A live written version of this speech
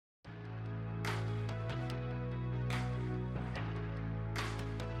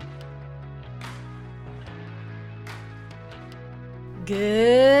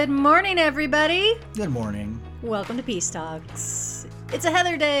Good morning, everybody. Good morning. Welcome to PeaceTalkz. It's a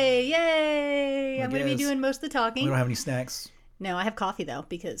Heather Day. Yay! I'm going to be doing most of the talking. We don't have any snacks. No, I have coffee, though,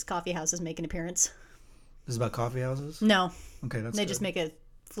 because coffee houses make an appearance. This is about coffee houses? No. Okay, that's They good. just make a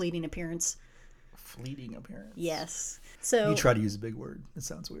fleeting appearance. Fleeting appearance? Yes. So You try to use a big word. It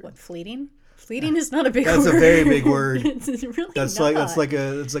sounds weird. what, fleeting? Fleeting is not a big word. That's a very big word. It's really It's not. like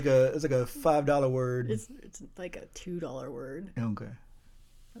a $5 word. It's like a $2 word. Okay.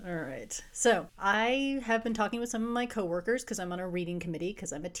 All right. So I have been talking with some of my coworkers because I'm on a reading committee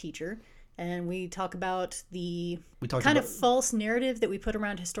because I'm a teacher. And we talk about the kind of false narrative that we put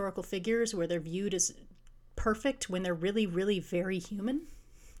around historical figures where they're viewed as perfect when they're really, really very human.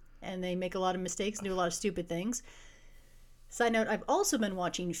 And they make a lot of mistakes and do a lot of stupid things. Side note, I've also been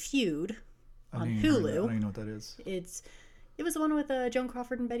watching Feud on Hulu. I don't even know what that is. It was the one with Joan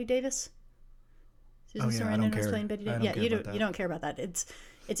Crawford and Betty Davis. Susan I Sarandon don't was care. playing Betty Davis. I don't care about that. You don't care about that. It's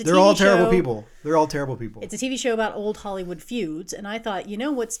a They're TV all terrible show. people. They're all terrible people. It's a TV show about old Hollywood feuds, and I thought, you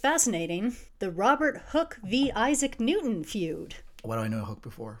know what's fascinating? The Robert Hooke v. Isaac Newton feud. Why do I know Hooke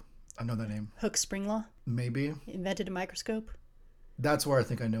before? I know that name. Hooke Springlaw Maybe. invented a microscope. That's where I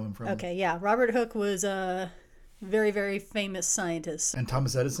think I know him from. Okay, yeah. Robert Hooke was a very, very famous scientist. And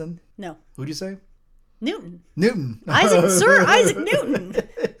Thomas Edison? No, Who'd you say? Newton. Newton. Sir Isaac Newton.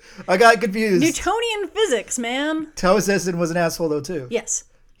 I got confused. Newtonian physics, man. Thomas Edison was an asshole, though, too. Yes.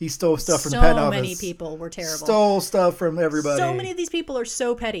 He stole stuff from the patent office. So many people were terrible. Stole stuff from everybody. So many of these people are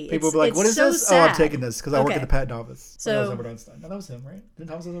so petty. People would be like, what is so this? sad. Oh, I'm taking this because I work Okay. at the patent office. So- that was Albert Einstein. No, that was him, right? Didn't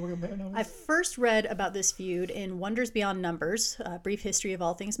Thomas Edison work at the patent office? I first read about this feud in Wonders Beyond Numbers, A Brief History of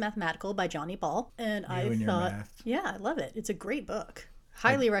All Things Mathematical by Johnny Ball. And I and your thought, math. yeah, I love it. It's a great book.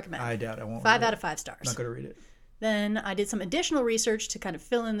 Highly recommend. I doubt I won't. 5 read out it. of 5 stars. I'm not going to read it. Then I did some additional research to kind of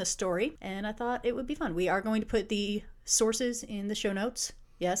fill in the story, and I thought it would be fun. We are going to put the sources in the show notes.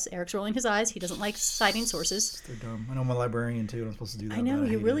 Yes, Eric's rolling his eyes. He doesn't like citing sources. They're dumb. I know I'm a librarian, too. And I'm supposed to do that. I know, but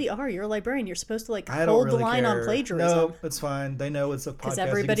you hate really it. are. You're a librarian. You're supposed to I don't hold really the line care. on plagiarism. No, it's fine. They know it's a podcast. Because You can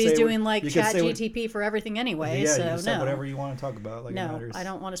everybody's say doing what- like you can chat say what- GTP for everything anyway, Yeah, so you can say no. whatever you want to talk about. Like, it No, matters. I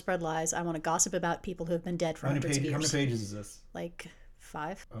don't want to spread lies. I want to gossip about people who have been dead for How many hundreds of pages? How years. many pages is this? Like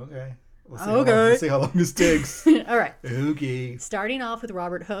 5. Okay. Okay. Let's see how long this takes. All right. Okay. Starting off with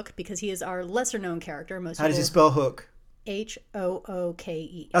Robert Hooke because he is our lesser known character. Most How does he people spell Hook? Hooke.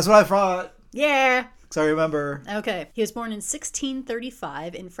 That's what I thought. Yeah. Because I remember. Okay. He was born in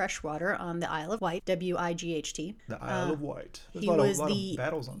 1635 in Freshwater on the Isle of Wight, Wight. The Isle of Wight. There's He a lot was of the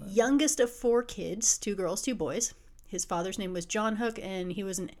battles on that. youngest of 4 kids, 2 girls, 2 boys. His father's name was John Hooke, and he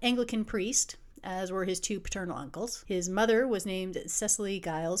was an Anglican priest, as were his 2 paternal uncles. His mother was named Cecily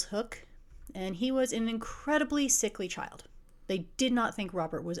Giles Hooke, and he was an incredibly sickly child. They did not think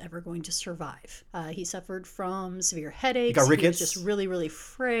Robert was ever going to survive. He suffered from severe headaches. got rickets? He was just really, really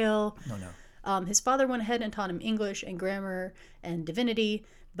frail. No. His father went ahead and taught him English and grammar and divinity,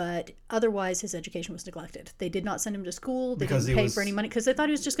 but otherwise his education was neglected. They did not send him to school. They Because didn't he pay was- for any money because they thought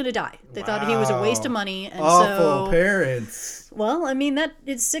he was just going to die. They thought he was a waste of money. And Awful so, parents. well, I mean,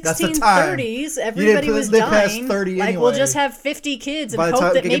 it's the time. 1630s. Everybody was live past dying. 30 like, we'll anyway. just have 50 kids and By the hope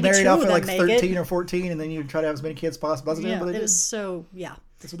time that you get maybe married 2 off of at them like make 13 it. or 14, and then you try to have as many kids as possible. That's what Yeah, they it did. was so, yeah.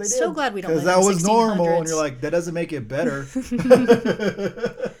 That's what they did. So glad we don't Because live that in was normal, and 1600s. you're like, that doesn't make it better.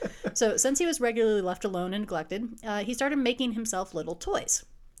 So since he was regularly left alone and neglected, he started making himself little toys.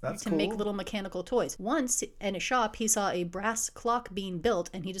 That's to cool. make little mechanical toys. Once in a shop, he saw a brass clock being built,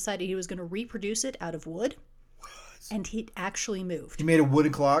 and he decided he was going to reproduce it out of wood. And he actually moved. He made a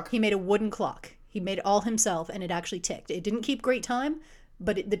wooden clock. He made a wooden clock. He made it all himself, and it actually ticked. It didn't keep great time,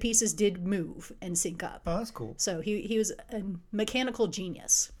 but the pieces did move and sync up. Oh, that's cool. So he was a mechanical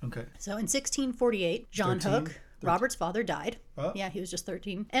genius. Okay. So in 1648, John 13? Hooke, Robert's father, died. Oh. Yeah, he was just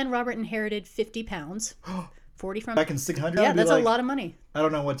 13. And Robert inherited 50 pounds. 40 from... Back in 600? Yeah, it'd be that's like, a lot of money. I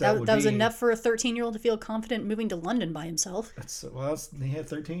don't know what that would be. That was enough for a 13-year-old to feel confident moving to London by himself. He had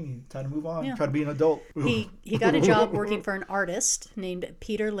 13. He tried to move on. Yeah. Try to be an adult. He got a job working for an artist named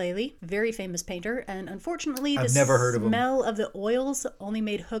Peter Lely, very famous painter, and unfortunately I've never heard of him. smell of the oils only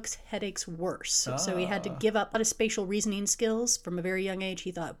made Hooke's headaches worse. So he had to give up a lot of spatial reasoning skills. From a very young age,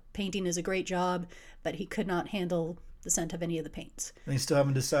 he thought painting is a great job, but he could not handle the scent of any of the paints. They still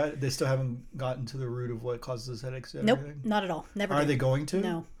haven't decided. They still haven't gotten to the root of what causes his headaches yet. Nope, Everything? not at all. Never Are did. they going to?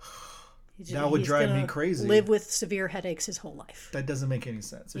 No. That would He's drive me gonna crazy. Live with severe headaches his whole life. That doesn't make any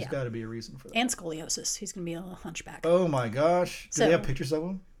sense. There's Yeah. got to be a reason for that. And scoliosis. He's going to be a hunchback. Oh my gosh! Do So- they have pictures of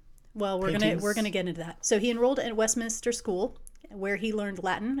him? Well, we're Paintings? gonna get into that. So he enrolled at Westminster School, where he learned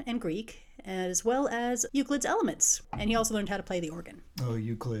Latin and Greek, as well as Euclid's Elements. And he also learned how to play the organ. Oh,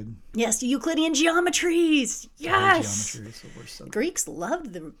 Euclid. Yes, Euclidean geometries. Yes. Geometry is the worst subject. Greeks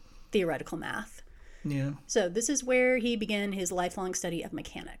loved the theoretical math. Yeah. So this is where he began his lifelong study of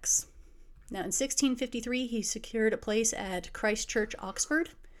mechanics. Now, in 1653, he secured a place at Christ Church,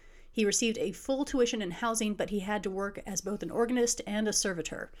 Oxford. He received a full tuition and housing, but he had to work as both an organist and a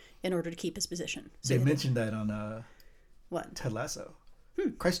servitor in order to keep his position. So they mentioned that on what? Ted Lasso.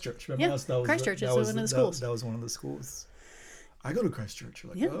 Christchurch. Remember Yeah, Christchurch is one of the schools. That was one of the schools. I go to Christchurch.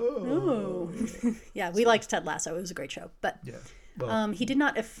 You're like, yeah. oh. Yeah, we liked Ted Lasso. It was a great show. But yeah. Well, he did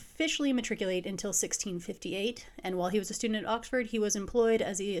not officially matriculate until 1658, and while he was a student at Oxford, he was employed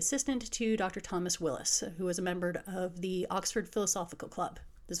as the assistant to Dr. Thomas Willis, who was a member of the Oxford Philosophical Club.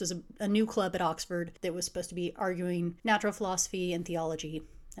 This was a new club at Oxford that was supposed to be arguing natural philosophy and theology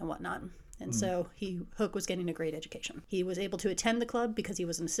and whatnot. And so Hooke was getting a great education. He was able to attend the club because he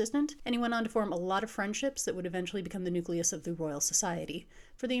was an assistant, and he went on to form a lot of friendships that would eventually become the nucleus of the Royal Society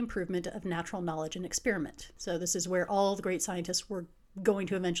for the improvement of natural knowledge and experiment. So this is where all the great scientists were going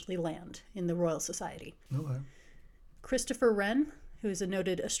to eventually land, in the Royal Society. okay. Christopher Wren, who is a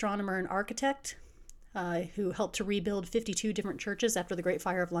noted astronomer and architect, who helped to rebuild 52 different churches after the Great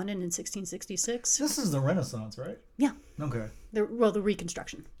Fire of London in 1666. This is the Renaissance, right? Yeah. Okay. The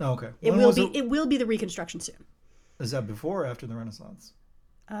Reconstruction. Oh, okay. It will be the Reconstruction soon. Is that before or after the Renaissance?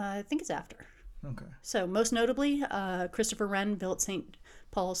 I think it's after. Okay. So most notably, Christopher Wren built St.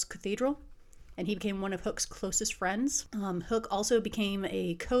 Paul's Cathedral, and he became one of Hooke's closest friends. Hooke also became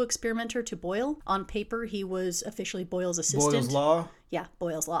a co-experimenter to Boyle. On paper, he was officially Boyle's assistant. Boyle's Law? Yeah,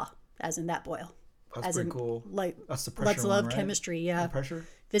 Boyle's Law, as in that Boyle. That's as pretty in, cool. Like, that's the pressure let's love one, right? chemistry, yeah. The pressure?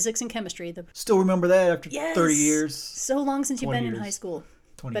 Physics and chemistry. Still remember that after Yes! 30 years? So long since you've been in high school.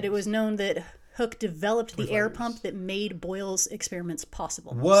 20 But years. it was known that Hooke developed the air years. pump that made Boyle's experiments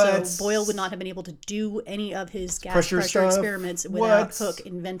possible. What? So Boyle would not have been able to do any of his gas Pressure pressure stuff? experiments without What? Hooke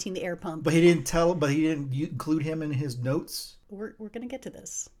inventing the air pump. But he didn't include him in his notes? We're going to get to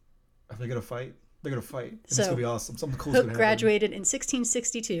this. Are they going to fight? They're going to fight. And So, it's going to be awesome. Something cool is going Hooke to happen. graduated in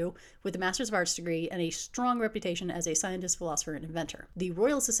 1662 with a Master's of Arts degree and a strong reputation as a scientist, philosopher, and inventor. The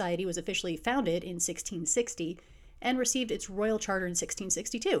Royal Society was officially founded in 1660 and received its royal charter in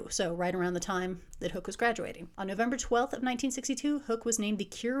 1662, so right around the time that Hooke was graduating. On November 12th of 1962, Hooke was named the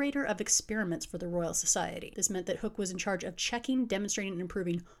Curator of Experiments for the Royal Society. This meant that Hooke was in charge of checking, demonstrating, and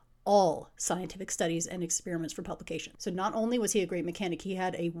improving all scientific studies and experiments for publication. So not only was he a great mechanic, he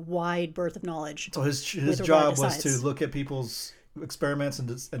had a wide berth of knowledge. So his job was to look at people's experiments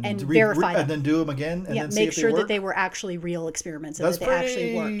and verify them. and then do them again and then see make if sure they work? that they were actually real experiments and That's that they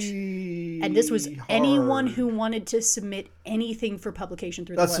actually worked. And this was hard. anyone who wanted to submit anything for publication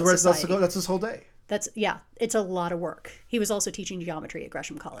through the Royal Society. That's his whole day. It's a lot of work. He was also teaching geometry at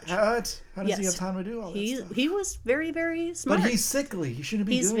Gresham College. How does he have time to do all that stuff? He was very, very smart. But he's sickly. He shouldn't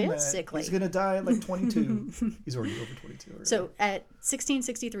be doing that. He's sickly. He's going to die at like 22. He's already over 22. Already. So at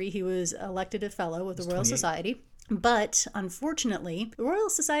 1663, he was elected a fellow of the Royal Society. But unfortunately, the Royal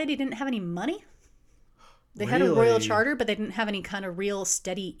Society didn't have any money. They had a royal charter, but they didn't have any kind of real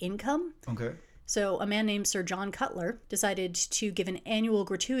steady income. Okay. So a man named Sir John Cutler decided to give an annual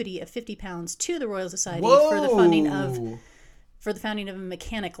gratuity of £50 to the Royal Society for the founding of a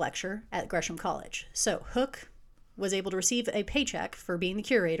mechanic lecture at Gresham College. So Hooke was able to receive a paycheck for being the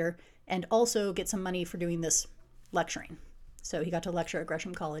curator and also get some money for doing this lecturing. So he got to lecture at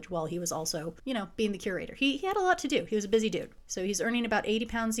Gresham College while he was also, being the curator. He had a lot to do. He was a busy dude. So he's earning about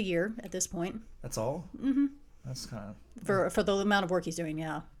 £80 a year at this point. That's all? Mm-hmm. That's kind of... For the amount of work he's doing,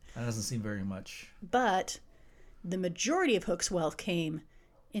 yeah. That doesn't seem very much. But the majority of Hooke's wealth came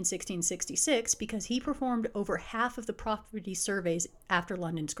in 1666 because he performed over half of the property surveys after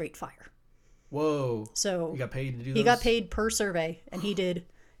London's Great Fire. Whoa. So he got paid to do those? He got paid per survey, and he did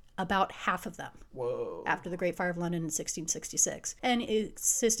about half of them. Whoa. After the Great Fire of London in 1666. And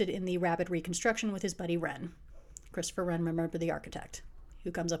assisted in the rapid reconstruction with his buddy Wren. Christopher Wren, remember, the architect,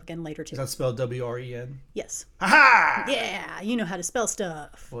 who comes up again later too. Is that spelled W-R-E-N? Yes. Ha-ha! Yeah, you know how to spell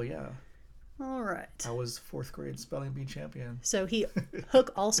stuff. Well, yeah. All right. I was 4th grade spelling bee champion. So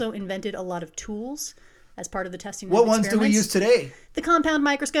Hooke also invented a lot of tools as part of the testing. What ones do we use today? The compound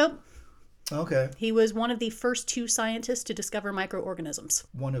microscope. Okay. He was one of the first 2 scientists to discover microorganisms.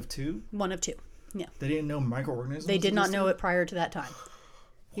 One of 2? One of 2. Yeah. They didn't know microorganisms? They did not know it prior to that time.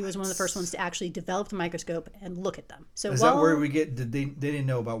 He was one of the first ones to actually develop the microscope and look at them. So is that where we get? They didn't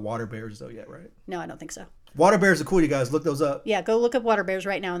know about water bears though yet, right? No, I don't think so. Water bears are cool, you guys. Look those up. Yeah, go look up water bears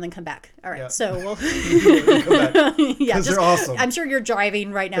right now and then come back. All right, yeah. So we'll... come back. Yeah, they're awesome. I'm sure you're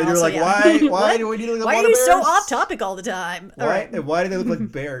driving right now. And you're so like, yeah. why do we need to look at why water are you bears? so off topic all the time? All right. And why do they look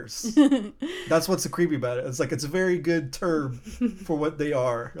like bears? That's what's so creepy about it. It's like, it's a very good term for what they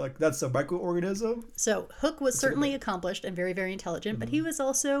are. Like, that's a microorganism. So Hooke was certainly accomplished and very, very intelligent, but he was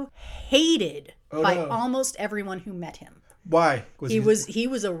also hated by almost everyone who met him. Why? He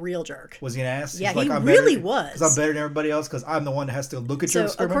was a real jerk. Was he an ass? Yeah, he really was. Because I'm better than everybody else because I'm the one that has to look at your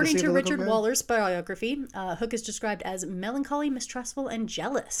experiment. According to Richard Waller's biography, Hooke is described as melancholy, mistrustful, and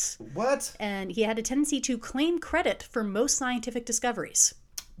jealous. What? And he had a tendency to claim credit for most scientific discoveries.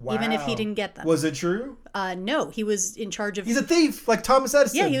 Wow. Even if he didn't get them. Was it true? No, he was in charge of... He's a thief, like Thomas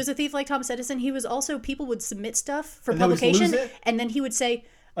Edison. Yeah, he was a thief like Thomas Edison. He was also... People would submit stuff for publication, and then he would say,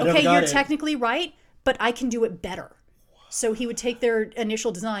 okay, you're technically right, but I can do it better. So he would take their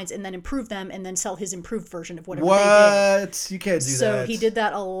initial designs and then improve them and then sell his improved version of whatever they did. What? You can't do that. So he did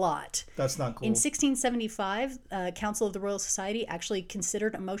that a lot. That's not cool. In 1675, Council of the Royal Society actually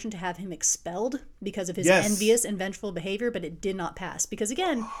considered a motion to have him expelled because of his envious and vengeful behavior, but it did not pass. Because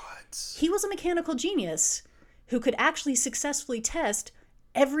again, he was a mechanical genius who could actually successfully test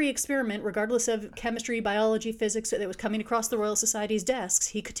every experiment, regardless of chemistry, biology, physics, that was coming across the Royal Society's desks.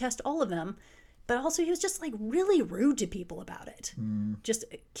 He could test all of them. But also he was just like really rude to people about it. Just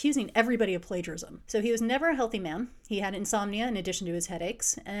accusing everybody of plagiarism. So he was never a healthy man. He had insomnia in addition to his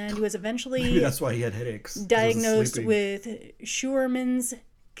headaches. And he was eventually... Maybe that's why he had headaches. Diagnosed with Scheuermann's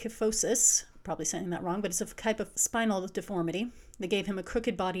kyphosis. Probably saying that wrong, but it's a type of spinal deformity that gave him a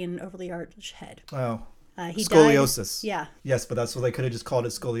crooked body and an overly arched head. Oh. He scoliosis. Died, yeah. Yes, but that's what they could have just called it,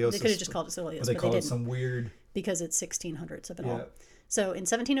 scoliosis. They could have just called it scoliosis, but they called it some weird... Because it's 1600s of it all. So in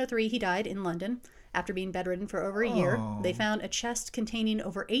 1703, he died in London after being bedridden for over a year. They found a chest containing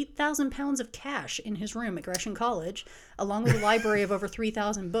over 8,000 pounds of cash in his room at Gresham College, along with a library of over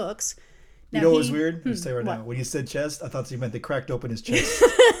 3,000 books. Now, you know what was weird? I'll say right now. When you said chest, I thought you meant they cracked open his chest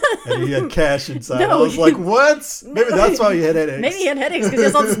and he had cash inside. No, I was like, what? Maybe that's why he had headaches. Maybe he had headaches because he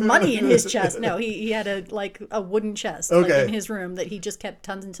has all this money in his chest. No, he had a wooden chest in his room that he just kept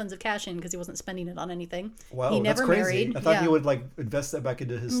tons and tons of cash in because he wasn't spending it on anything. Wow, he never that's crazy. Married. I thought he would invest that back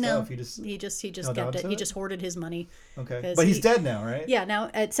into his stuff. He just kept it. He just hoarded his money. Okay, but he's dead now, right? Yeah, now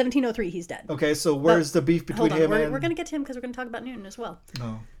at 1703 he's dead. Okay, so where's the beef between him and... We're going to get to him because we're going to talk about Newton as well.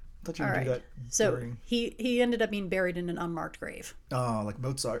 No. I thought you would do that. So he ended up being buried in an unmarked grave. Oh, like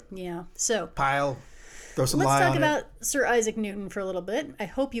Mozart. Yeah. So pile, throw some let's lye talk on about it. Sir Isaac Newton for a little bit. I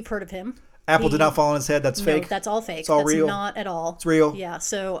hope you've heard of him. Apple did not fall on his head. That's fake. No, that's all fake. It's all real. That's not at all. It's real. Yeah.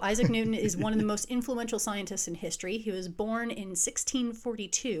 So Isaac Newton is one of the most influential scientists in history. He was born in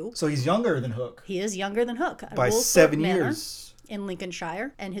 1642. So he's younger than Hooke. He is younger than Hooke. By 7 years. In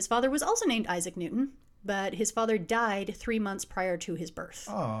Lincolnshire. And his father was also named Isaac Newton. But his father died 3 months prior to his birth.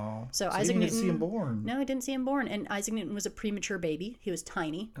 Oh. So Isaac Newton... didn't see him born. No, I didn't see him born. And Isaac Newton was a premature baby. He was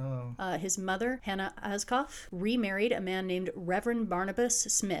tiny. Oh. His mother, Hannah Askoff, remarried a man named Reverend Barnabas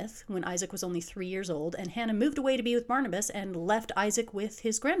Smith when Isaac was only 3 years old. And Hannah moved away to be with Barnabas and left Isaac with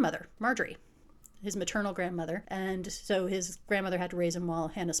his grandmother, Marjorie, his maternal grandmother. And so his grandmother had to raise him while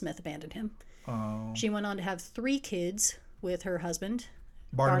Hannah Smith abandoned him. Oh. She went on to have 3 kids with her husband,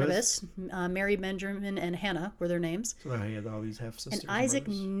 Barnabas, Mary, Benjamin, and Hannah were their names. So he had all these half-sisters. And Isaac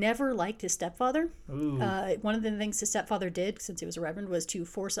never liked his stepfather. Ooh. One of the things his stepfather did, since he was a reverend, was to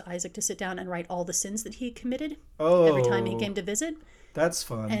force Isaac to sit down and write all the sins that he committed every time he came to visit. That's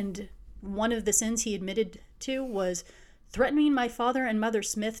fun. And one of the sins he admitted to was threatening my father and mother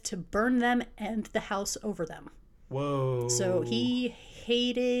Smith to burn them and the house over them. Whoa. So he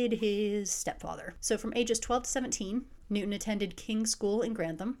hated his stepfather. So from ages 12 to 17... Newton attended King's School in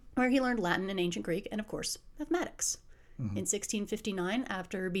Grantham, where he learned Latin and ancient Greek and, of course, mathematics. In 1659,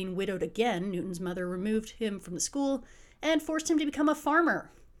 after being widowed again, Newton's mother removed him from the school and forced him to become a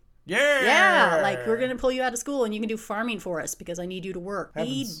farmer. Yeah, like, we're going to pull you out of school and you can do farming for us because I need you to work. Happens.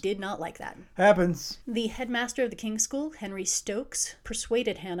 He did not like that. Happens. The headmaster of the King's School, Henry Stokes,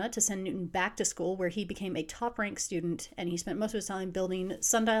 persuaded Hannah to send Newton back to school where he became a top-ranked student and he spent most of his time building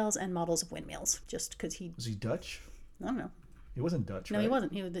sundials and models of windmills just because he... Was he Dutch? I don't know. He wasn't Dutch, No, right? he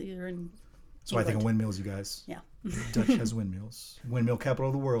wasn't. He was in That's why I think of windmills, you guys. Yeah. Dutch has windmills. Windmill capital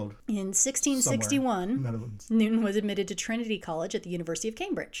of the world. In 1661, Newton was admitted to Trinity College at the University of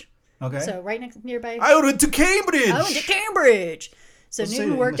Cambridge. Okay. So right nearby. I went to Cambridge! So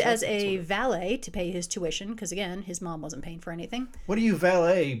Newton worked as a valet to pay his tuition because, again, his mom wasn't paying for anything. What do you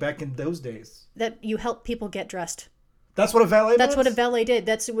valet back in those days? That you help people get dressed. That's what a valet That's means? what a valet did.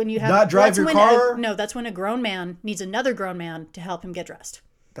 That's when you have... Not drive your car? No, that's when a grown man needs another grown man to help him get dressed.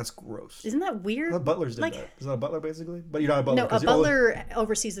 That's gross. Isn't that weird? Well, butlers did that. Is that a butler, basically? But you're not a butler. No, a butler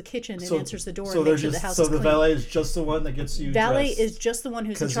oversees the kitchen and answers the door and makes sure the house is clean. So the valet is just the one that gets you Valet dressed. is just the one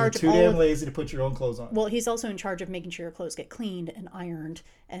who's in charge of all... Because you're too damn lazy to put your own clothes on. Well, he's also in charge of making sure your clothes get cleaned and ironed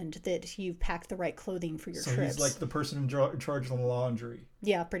and that you've packed the right clothing for your trips. So he's like the person in charge of the laundry.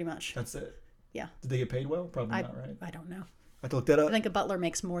 Yeah, pretty much. That's it. Yeah. Did they get paid well? Probably not, right? I don't know. I have to look that up. I think a butler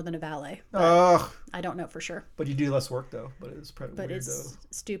makes more than a valet. I don't know for sure. But you do less work, though. But it's pretty weird, it's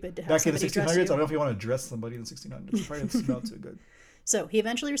stupid to have back in the somebody 1600s, dress you. I don't know if you want to dress somebody in the 1600s. It probably doesn't smell too good. So he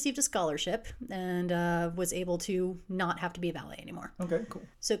eventually received a scholarship and was able to not have to be a valet anymore. Okay, cool.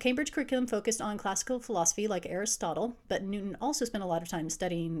 So Cambridge curriculum focused on classical philosophy like Aristotle, but Newton also spent a lot of time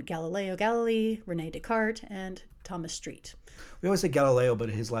studying Galileo Galilei, René Descartes, and Thomas Street. We always say Galileo, but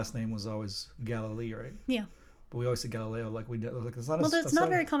his last name was always Galilei, right? Yeah. But we always say Galileo like we do. Like, that's not a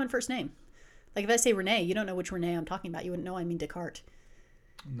very common first name. Like if I say René, you don't know which René I'm talking about. You wouldn't know I mean Descartes.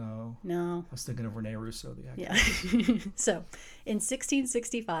 No. I was thinking of René Rousseau, the actor. Yeah. So, in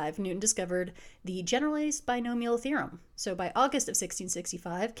 1665, Newton discovered the generalized binomial theorem. So, by August of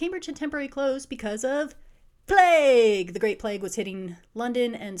 1665, Cambridge had temporarily closed because of plague. The Great Plague was hitting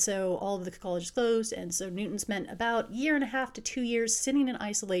London, and so all of the colleges closed. And so, Newton spent about a year and a half to 2 years sitting in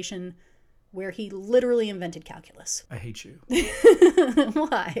isolation where he literally invented calculus. I hate you.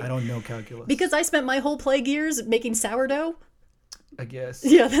 Why? I don't know calculus. Because I spent my whole plague years making sourdough. I guess.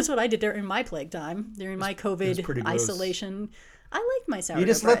 Yeah, that's what I did during my plague time, during my COVID isolation. I liked my sourdough. You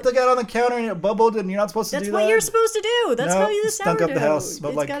just bread. left the guy on the counter and it bubbled, and you're not supposed to do that. That's what you're supposed to do. That's how you do sourdough. Stunk up the house.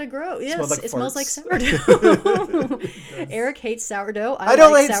 It's got to grow. Yes, it smells like sourdough. Eric hates sourdough. I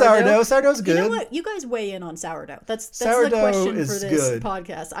don't hate sourdough. Sourdough's good. You know what? You guys weigh in on sourdough. That's sourdough the question for this good.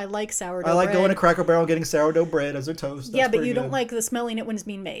 podcast. I like sourdough. I like bread. going to Cracker Barrel and getting sourdough bread as a toast. That's but you don't like the smelling it when it's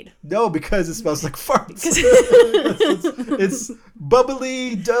being made. No, because it smells like farts. it's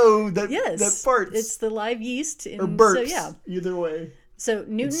bubbly dough that farts. It's the live yeast. Or burps. So, yeah. Either way. So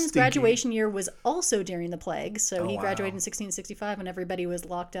Newton's graduation year was also during the plague. So he graduated in 1665 when everybody was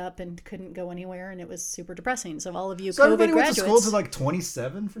locked up and couldn't go anywhere, and it was super depressing. So all of you COVID everybody graduates... went to school to like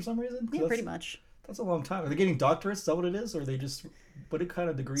 27 for some reason? Yeah, pretty much. That's a long time. Are they getting doctorates? Is that what it is? Or are they just... What kind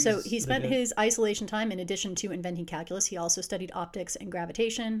of degrees? So he spent his isolation time, in addition to inventing calculus, he also studied optics and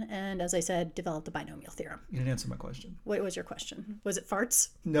gravitation, and as I said, developed the binomial theorem. You didn't answer my question. What was your question? Was it farts?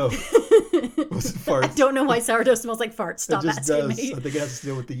 No. Was it farts? I don't know why sourdough smells like farts. Stop asking me. I think it has to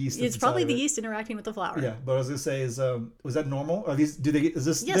do with the yeast. It's probably the yeast interacting with the flour. Yeah, but I was gonna say is was that normal? Are these? Do they? Is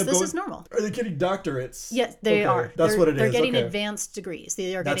this? Yes, this is normal. Are they getting doctorates? Yes, they are. That's what it is. They're getting advanced degrees.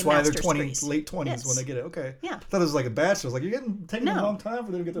 They are getting master's degrees. That's why they're late 20s when they get it. Okay. Yeah. I thought it was like a bachelor's. Like you're taking a long time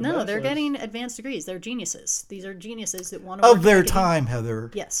for them to get their bachelor's. No, they're getting advanced degrees. They're geniuses. These are geniuses that want to work of their time,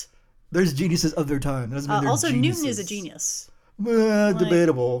 Heather. Yes. There's geniuses of their time. That doesn't mean they're also, geniuses. Newton is a genius.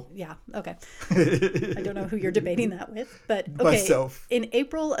 Debatable. Yeah, okay. I don't know who you're debating that with, but okay. Myself. In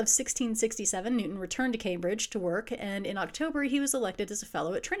April of 1667, Newton returned to Cambridge to work, and in October he was elected as a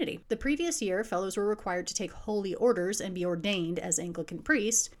fellow at Trinity. The previous year, fellows were required to take holy orders and be ordained as Anglican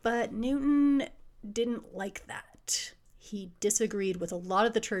priests, but Newton didn't like that. He disagreed with a lot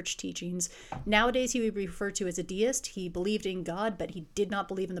of the church teachings. Nowadays, he would be referred to as a deist. He believed in God, but he did not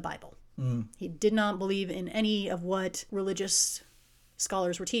believe in the Bible. He did not believe in any of what religious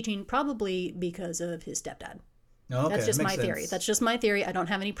scholars were teaching, probably because of his stepdad. Okay, that's just my theory. That's just my theory. I don't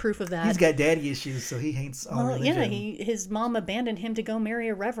have any proof of that. He's got daddy issues, so he hates all religion. Yeah, his mom abandoned him to go marry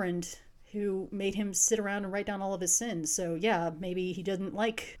a reverend who made him sit around and write down all of his sins. So yeah, maybe he didn't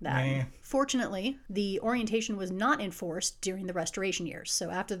like that. Nah. Fortunately, the orientation was not enforced during the Restoration years. So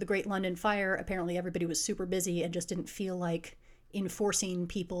after the Great London Fire, apparently everybody was super busy and just didn't feel like enforcing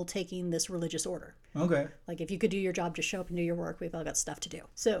people taking this religious order. Okay. Like, if you could do your job, just show up and do your work. We've all got stuff to do.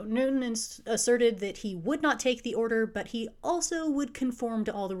 So Newton asserted that he would not take the order, but he also would conform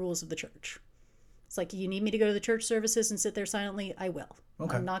to all the rules of the church. It's like, you need me to go to the church services and sit there silently? I will.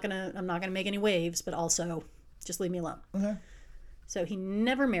 Okay. I'm not gonna make any waves, but also just leave me alone. Okay. So he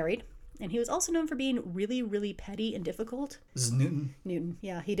never married. And he was also known for being really, really petty and difficult. This is Newton? Newton,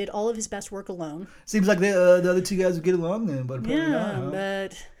 yeah. He did all of his best work alone. Seems like the other two guys would get along then, but apparently not. Huh?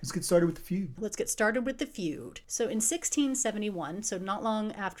 But... Let's get started with the feud. Let's get started with the feud. So in 1671, so not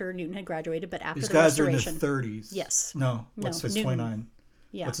long after Newton had graduated, but after the Restoration. These guys are in their 30s. Yes. No, what's his 29?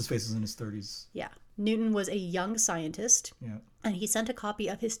 Yeah. What's his face is in his 30s. Yeah. Newton was a young scientist. Yeah. And he sent a copy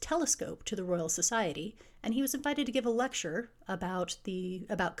of his telescope to the Royal Society, and he was invited to give a lecture about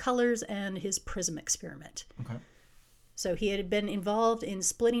colors and his prism experiment. Okay. So he had been involved in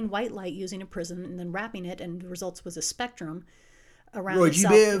splitting white light using a prism and then wrapping it, and the results was a spectrum around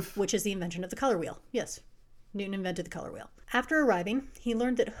itself, which is the invention of the color wheel. Yes, Newton invented the color wheel. After arriving, he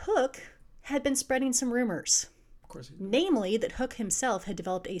learned that Hooke had been spreading some rumors. Of course he did. Namely, that Hooke himself had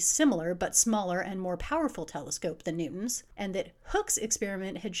developed a similar but smaller and more powerful telescope than Newton's, and that Hooke's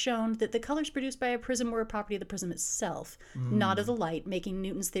experiment had shown that the colors produced by a prism were a property of the prism itself, not of the light, making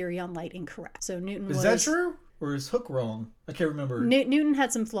Newton's theory on light incorrect. So Newton was... Is that true? Or is Hooke wrong? I can't remember. Newton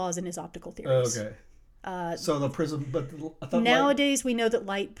had some flaws in his optical theories. Okay. So the prism, but I thought nowadays we know that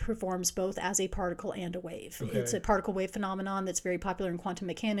light performs both as a particle and a wave. Okay. It's a particle wave phenomenon that's very popular in quantum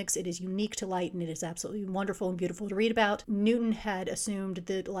mechanics. It is unique to light, and it is absolutely wonderful and beautiful to read about. Newton had assumed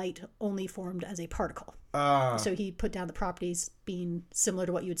that light only formed as a particle. So he put down the properties being similar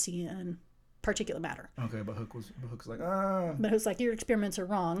to what you would see in particulate matter. Okay, but Hooke's like, But Hooke's like, your experiments are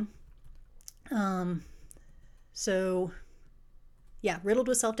wrong. So... yeah, riddled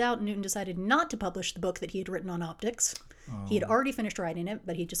with self-doubt, Newton decided not to publish the book that he had written on optics. He had already finished writing it,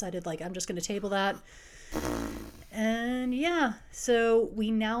 but he decided, I'm just going to table that. And yeah, so we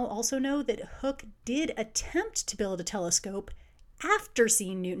now also know that Hooke did attempt to build a telescope after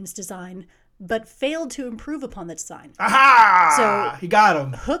seeing Newton's design, but failed to improve upon the design. Aha! So he got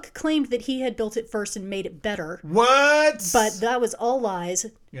him. Hooke claimed that he had built it first and made it better. What? But that was all lies.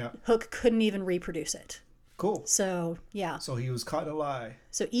 Yeah. Hooke couldn't even reproduce it. Cool. So, yeah. So he was caught in a lie.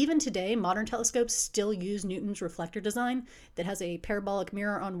 So even today, modern telescopes still use Newton's reflector design that has a parabolic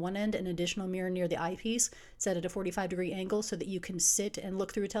mirror on one end and an additional mirror near the eyepiece set at a 45-degree angle so that you can sit and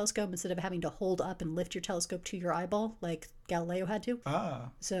look through a telescope instead of having to hold up and lift your telescope to your eyeball like Galileo had to.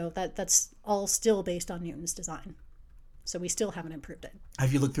 So that's all still based on Newton's design. So we still haven't improved it.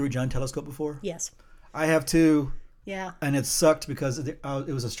 Have you looked through a giant telescope before? Yes. I have too. Yeah. And it sucked because it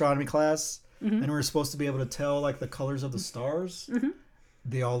was astronomy class. And we were supposed to be able to tell the colors of the stars.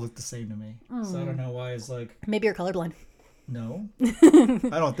 They all look the same to me. So I don't know why it's like... Maybe you're colorblind. No.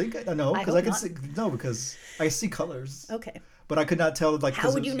 I don't think I know. Because I can see... No, because I see colors. Okay. But I could not tell...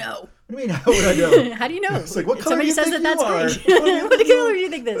 How would you know? What do you mean, how would I know? How do you know? It's like, what color do you think you that's are? green. What color do you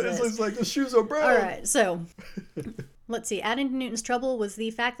think this is? It's like, the shoes are brown. All right, so... let's see. Adding to Newton's trouble was the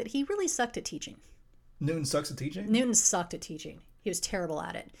fact that he really sucked at teaching. Newton sucks at teaching? Newton sucked at teaching. He was terrible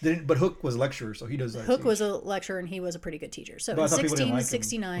at it. But Hooke was a lecturer, so he does that. Hooke was a lecturer, and he was a pretty good teacher. So in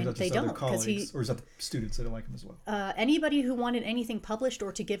 1669, they don't. Or is that the students that didn't like him as well? Anybody who wanted anything published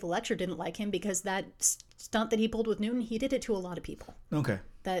or to give a lecture didn't like him because that stunt that he pulled with Newton, he did it to a lot of people. Okay.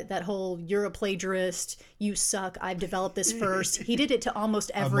 That whole, you're a plagiarist, you suck, I've developed this first. He did it to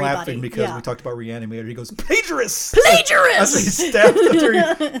almost everybody. I'm laughing because we talked about Reanimator. He goes, plagiarist! Plagiarist! That's what he stabbed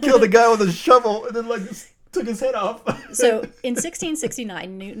after he killed the guy with a shovel and then took his head off. So in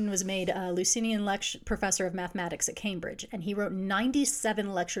 1669, Newton was made a Lusinian professor of mathematics at Cambridge, and he wrote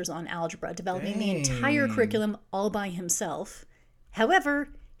 97 lectures on algebra, developing the entire curriculum all by himself. However,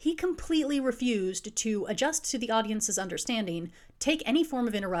 he completely refused to adjust to the audience's understanding, take any form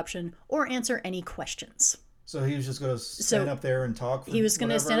of interruption, or answer any questions. So he was just going to stand up there and talk? He was going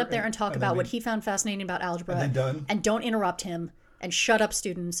to stand up there and talk about what he found fascinating about algebra. And then done? And don't interrupt him. And shut up,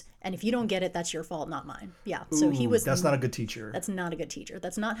 students. And if you don't get it, that's your fault, not mine. Yeah. So he was... That's not a good teacher. That's not a good teacher.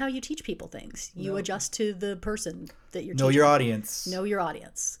 That's not how you teach people things. You adjust to the person that you're teaching. Know your audience. Know your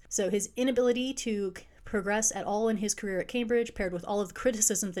audience. So his inability to progress at all in his career at Cambridge, paired with all of the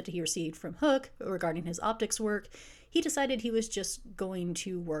criticism that he received from Hooke regarding his optics work, he decided he was just going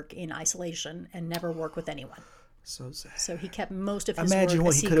to work in isolation and never work with anyone. So sad. So he kept most of his Imagine work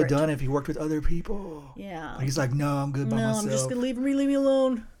what a he secret. could have done if he worked with other people. Yeah. He's like, no, I'm good by myself. No, I'm just going to leave me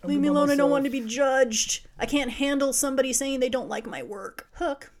alone. Leave me alone. I don't want to be judged. I can't handle somebody saying they don't like my work.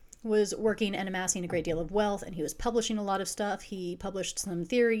 Hooke was working and amassing a great deal of wealth, and he was publishing a lot of stuff. He published some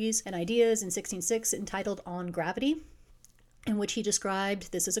theories and ideas in 1606 entitled On Gravity, in which he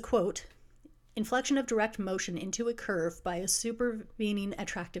described, this is a quote, inflection of direct motion into a curve by a supervening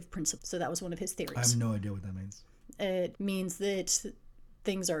attractive principle. So that was one of his theories. I have no idea what that means. It means that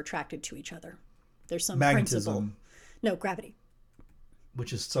things are attracted to each other. There's some magnetism. Principle. No, gravity.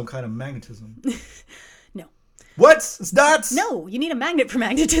 Which is some kind of magnetism. No. What? It's nuts? No, you need a magnet for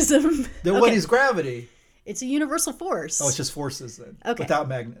magnetism. Then what is gravity? It's a universal force. Oh, it's just forces then. Okay. Without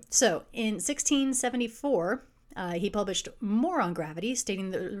magnets. So in 1674, he published more on gravity,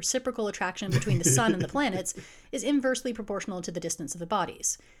 stating that the reciprocal attraction between the sun and the planets is inversely proportional to the distance of the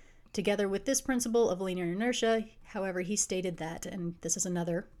bodies. Together with this principle of linear inertia, however, he stated that, and this is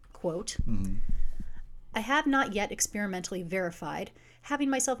another quote, I have not yet experimentally verified, having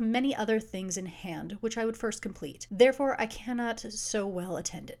myself many other things in hand, which I would first complete. Therefore, I cannot so well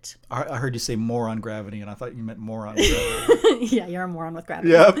attend it. I heard you say moron gravity, and I thought you meant moron gravity. Yeah, you're a moron with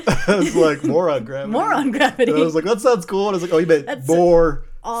gravity. Yep. I was like, moron gravity. Moron gravity. And I was like, that sounds cool. And I was like, oh, you meant more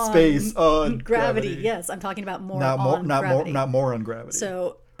space on gravity. Yes, I'm talking about gravity. Not moron gravity.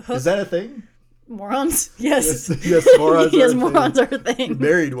 So, Hooke, is that a thing? Morons? Yes. Yes, morons. Yes, morons are a thing. You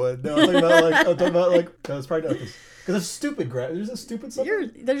married one. No, I'm talking about no, it's probably not this. Because there's stupid gravity. There's a stupid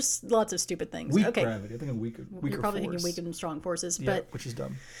something. There's lots of stupid things. Weak gravity. I think weaker You're probably force. thinking weak and strong forces. Yeah, but which is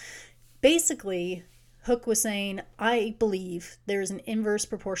dumb. Basically, Hooke was saying, I believe there is an inverse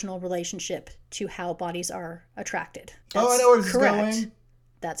proportional relationship to how bodies are attracted. I know where this is going.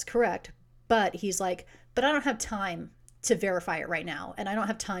 That's correct. But he's like, but I don't have time to verify it right now. And I don't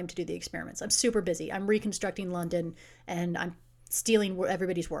have time to do the experiments. I'm super busy. I'm reconstructing London and I'm stealing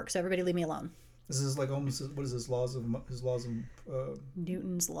everybody's work. So everybody leave me alone. This is like almost, what is this,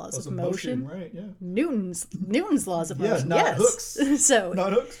 Newton's laws of motion, right? Yeah. Newton's laws of motion. Not Hooke's. So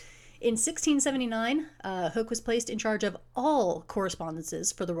not Hooke's. In 1679, Hooke was placed in charge of all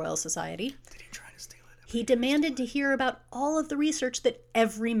correspondences for the Royal Society. Did he try to steal it? He demanded to hear about all of the research that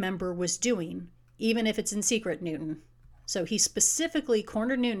every member was doing, even if it's in secret, Newton. So he specifically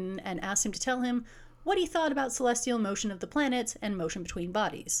cornered Newton and asked him to tell him what he thought about celestial motion of the planets and motion between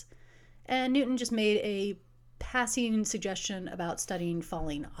bodies. And Newton just made a passing suggestion about studying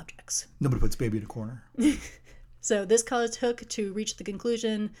falling objects. Nobody puts baby in a corner. So this caused Hooke to reach the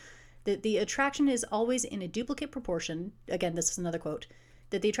conclusion that the attraction is always in a duplicate proportion. Again, this is another quote.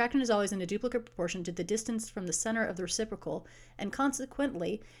 That the attraction is always in a duplicate proportion to the distance from the center of the reciprocal, and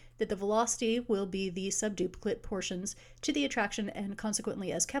consequently, that the velocity will be the subduplicate portions to the attraction, and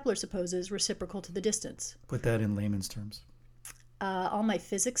consequently, as Kepler supposes, reciprocal to the distance. Put that in layman's terms. All my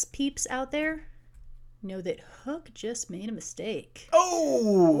physics peeps out there know that Hooke just made a mistake.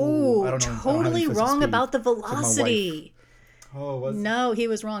 Oh! I don't know, totally wrong about the velocity. No, he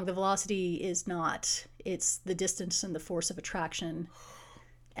was wrong. The velocity is not. It's the distance and the force of attraction.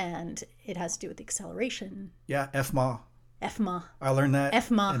 And it has to do with the acceleration. Yeah, FMA. FMA. I learned that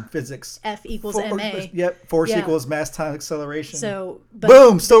FMA. in physics. F equals MA. Yep, force equals mass times acceleration. So,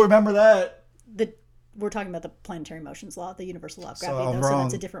 boom, still remember that. We're talking about the planetary motions law, the universal law of gravity, so so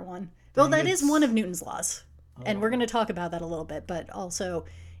that's a different one. Well, that is one of Newton's laws. And we're going to talk about that a little bit, but also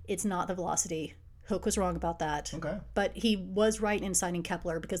it's not the velocity. Hooke was wrong about that. Okay. But he was right in citing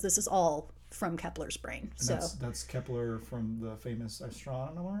Kepler because this is all from Kepler's brain. And so that's Kepler from the famous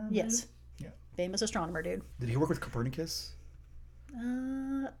astronomer? Yes. Yeah. Famous astronomer, dude. Did he work with Copernicus?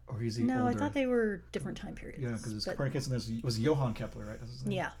 Or is he no, older? I thought they were different time periods. Yeah, because it's Copernicus and it was Johann Kepler, right? That's his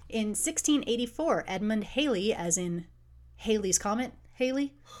name. Yeah. In 1684, Edmund Halley, as in Halley's Comet,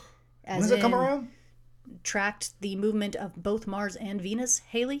 Halley. When does it come around? Tracked the movement of both Mars and Venus,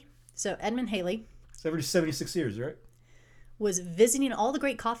 Halley. So Edmund Halley. It's every 76 years, right? Was visiting all the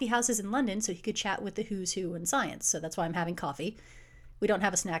great coffee houses in London so he could chat with the who's who in science. So that's why I'm having coffee. We don't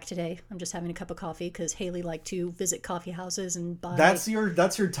have a snack today. I'm just having a cup of coffee because Halley liked to visit coffee houses and buy. That's your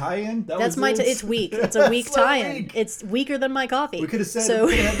tie-in. That's my. It's weak. It's a weak tie-in. Weak. It's weaker than my coffee. We could have said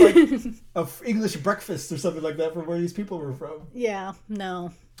we could have had like an English breakfast or something like that from where these people were from. Yeah.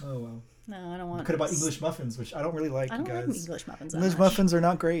 No. Oh well. No, I don't want. We could have bought English muffins, which I don't really like. I don't guys. like English muffins. English muffins are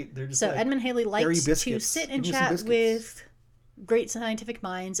not great. They're just so Edmund Halley liked to sit and chat with great scientific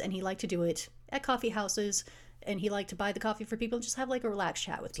minds, and he liked to do it at coffee houses. And he liked to buy the coffee for people and just have like a relaxed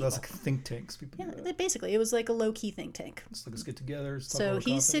chat with people. So that's like think tanks. People basically, it was like a low-key think tank. Let's get together. So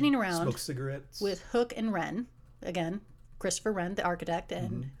he's sitting around smoke cigarettes with Hooke and Wren. Again, Christopher Wren, the architect,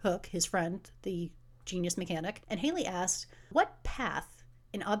 and Hooke, his friend, the genius mechanic. And Halley asked, what path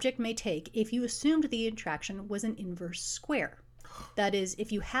an object may take if you assumed the attraction was an inverse square? That is,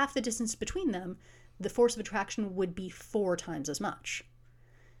 if you half the distance between them, the force of attraction would be 4 times as much.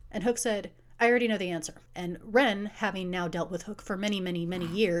 And Hooke said, I already know the answer. And Wren, having now dealt with Hooke for many, many, many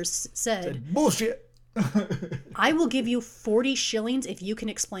years, said bullshit. I will give you 40 shillings if you can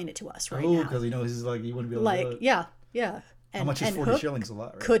explain it to us right now. Because he knows he's like, you wouldn't be able to do it. Yeah. And, how much is 40 shillings? A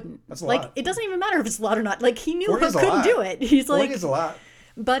lot, right? Couldn't. That's a lot. It doesn't even matter if it's a lot or not. Like, he knew Hooke couldn't do it. He's 40 like, is a lot.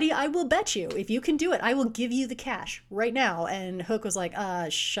 Buddy, I will bet you. If you can do it, I will give you the cash right now. And Hooke was like,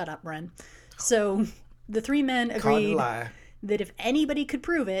 shut up, Wren. So the 3 men agreed that if anybody could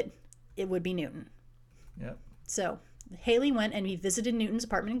prove it, it would be Newton. Yep. So Halley went and he visited Newton's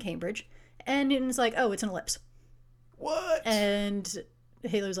apartment in Cambridge, and Newton's like, "Oh, it's an ellipse." What? And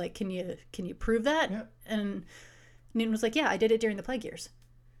Halley was like, "Can you prove that?" Yep. And Newton was like, "Yeah, I did it during the plague years."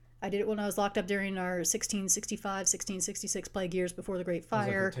 I did it when I was locked up during our 1665, 1666 plague years before the Great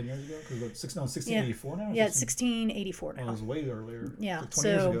Fire. Like 10 years ago? Because 1684 now? Yeah, it's 1684 now. Oh, it was way earlier. Yeah. Like 20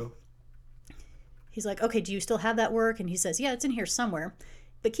 years ago. He's like, okay, do you still have that work? And he says, yeah, it's in here somewhere.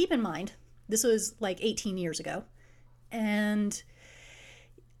 But keep in mind, this was like 18 years ago. And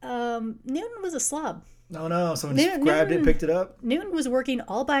Newton was a slob. No. Someone just grabbed it and picked it up? Newton was working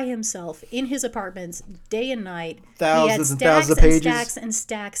all by himself in his apartments day and night. Thousands and thousands of pages. Stacks and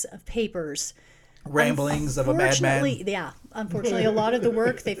stacks of papers. Ramblings of a madman. Yeah. Unfortunately, a lot of the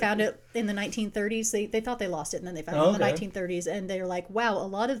work, they found it in the 1930s. They thought they lost it, and then they found it in the 1930s. And they're like, wow, a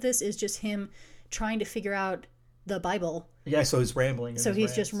lot of this is just him trying to figure out the Bible. Yeah, so he's rambling. So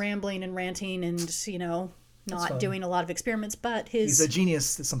he's just rambling and ranting and, not doing a lot of experiments, but he's a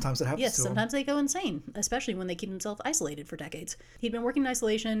genius. Sometimes it happens to him. Yes, sometimes they go insane, especially when they keep themselves isolated for decades. He'd been working in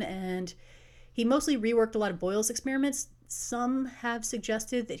isolation, and he mostly reworked a lot of Boyle's experiments. Some have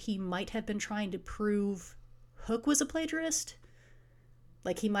suggested that he might have been trying to prove Hooke was a plagiarist.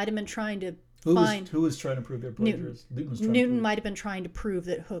 Like, he might have been trying to Who was trying to prove they're plagiarists? Newton might have been trying to prove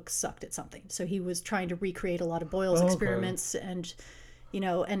that Hooke sucked at something. So he was trying to recreate a lot of Boyle's experiments and...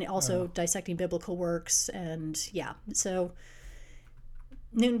 and also dissecting biblical works. And so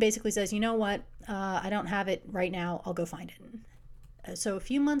Newton basically says, you know what? I don't have it right now. I'll go find it. So a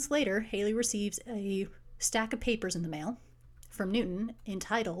few months later, Halley receives a stack of papers in the mail from Newton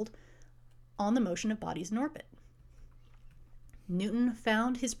entitled On the Motion of Bodies in Orbit. Newton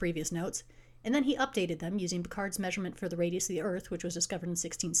found his previous notes, and then he updated them using Picard's measurement for the radius of the Earth, which was discovered in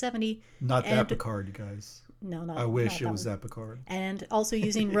 1670. Not that Picard, you guys. No, not. I wish it was that Picard. And also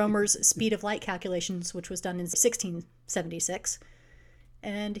using Romer's speed of light calculations, which was done in 1676.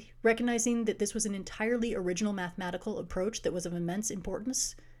 And recognizing that this was an entirely original mathematical approach that was of immense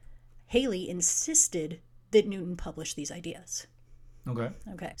importance, Halley insisted that Newton publish these ideas. Okay.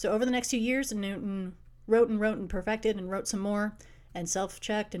 So over the next 2 years, Newton wrote and perfected and wrote some more and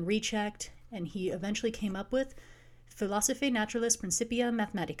self-checked and rechecked, and he eventually came up with Philosophiae Naturalis Principia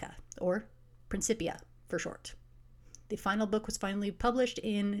Mathematica, or Principia for short. The final book was finally published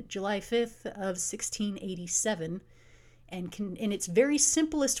in July 5th of 1687, and in its very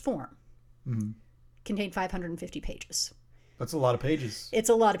simplest form, contained 550 pages. That's a lot of pages. It's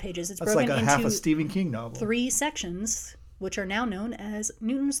a lot of pages. It's That's broken like into half a Stephen King novel. 3 sections, which are now known as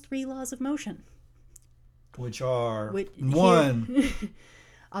Newton's 3 laws of motion. Which are one.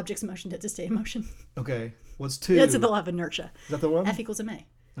 Objects in motion tend to stay in motion. Okay. What's 2? That's the law of inertia. Is that the one? F equals ma.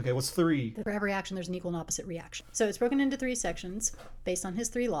 Okay, what's 3? For every action, there's an equal and opposite reaction. So it's broken into 3 sections based on his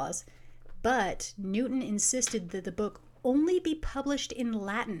 3 laws. But Newton insisted that the book only be published in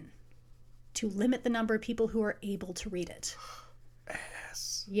Latin to limit the number of people who are able to read it.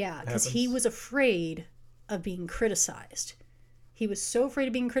 Yes. Yeah, because he was afraid of being criticized. He was so afraid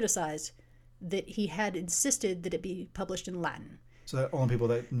of being criticized that he had insisted that it be published in Latin. So that only people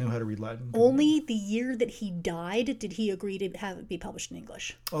that knew how to read Latin. Only the year that he died did he agree to have it be published in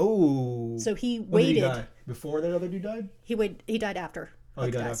English. Oh. So he waited. When did he die? Before that other dude died? He died after. Oh,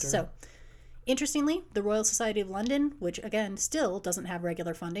 he died after? So, interestingly, the Royal Society of London, which again still doesn't have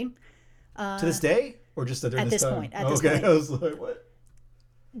regular funding. To this day? Or just during this time? At this point. I was like, what?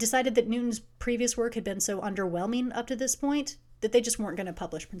 Decided that Newton's previous work had been so underwhelming up to this point that they just weren't going to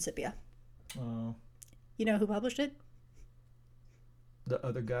publish Principia. Oh. You know who published it? The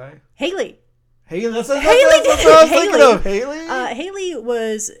other guy? Halley. That's what I was thinking of. Halley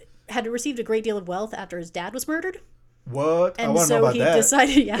had received a great deal of wealth after his dad was murdered. What? And I want to know about that.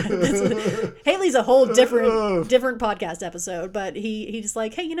 Decided, Halley's a whole different podcast episode, but he's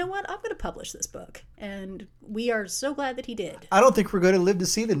like, hey, you know what? I'm going to publish this book. And we are so glad that he did. I don't think we're going to live to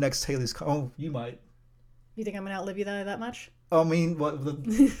see the next Halley's. Oh, you might. You think I'm going to outlive you that much? I mean,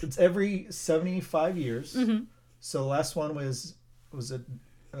 it's every 75 years. Mm-hmm. So the last one was it?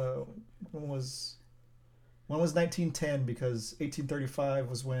 When was 1910? Because 1835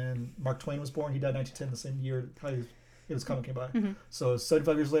 was when Mark Twain was born. He died in 1910, the same year his comic came by. Mm-hmm. So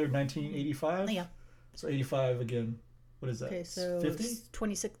 75 years later, 1985. Yeah. So 85 again. What is that? Okay, so 50?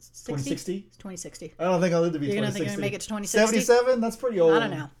 2060? 2060. I don't think I'll live to be 2060. You don't think you're going to make it to 2060? 77? That's pretty old. I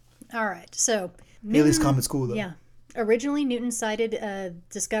don't know. All right. So Halley's Comet School, though. Yeah. Originally, Newton cited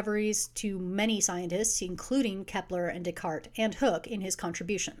discoveries to many scientists, including Kepler and Descartes and Hooke, in his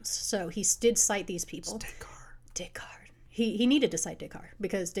contributions. So he did cite these people. It's Descartes. He needed to cite Descartes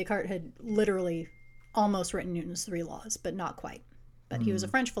because Descartes had literally almost written Newton's 3 laws, but not quite. But he was a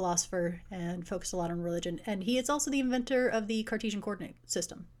French philosopher and focused a lot on religion. And he is also the inventor of the Cartesian coordinate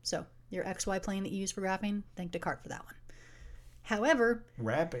system. So your XY plane that you use for graphing, thank Descartes for that one. However...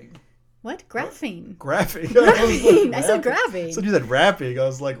 Rapping. What? Graphene. Graphene. Graphene. I said graphene. So you said rapping. I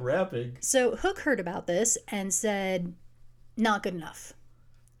was like, rapping. So Hooke heard about this and said, not good enough.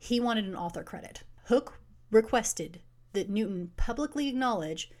 He wanted an author credit. Hooke requested that Newton publicly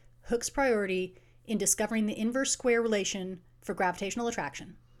acknowledge Hooke's priority in discovering the inverse square relation for gravitational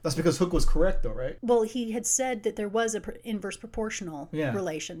attraction. That's because Hooke was correct, though, right? Well, he had said that there was an inverse proportional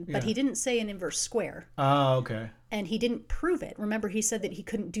relation, but he didn't say an inverse square. Oh, okay. And he didn't prove it. Remember, he said that he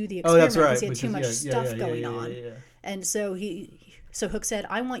couldn't do the experiment because he had too much stuff going on. And so Hooke said,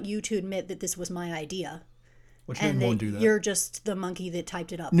 I want you to admit that this was my idea. Which Newton won't do that. You're just the monkey that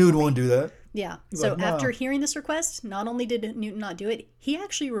typed it up. Newton won't do that. Yeah. So after hearing this request, not only did Newton not do it, he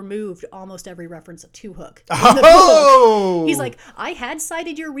actually removed almost every reference to Hooke. Oh! He's like, I had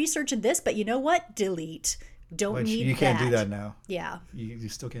cited your research in this, but you know what? Delete. Don't need that. You can't do that now. Yeah. You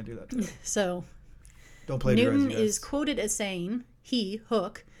still can't do that today. So don't play Newton is quoted as saying, he,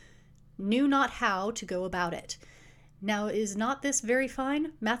 Hooke, knew not how to go about it. Now, is not this very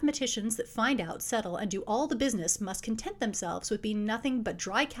fine? Mathematicians that find out, settle, and do all the business must content themselves with being nothing but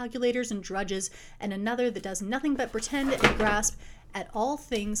dry calculators and drudges, and another that does nothing but pretend and grasp at all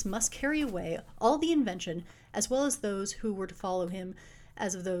things must carry away all the invention, as well as those who were to follow him,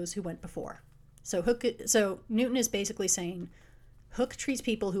 as of those who went before. So Newton is basically saying, Hooke treats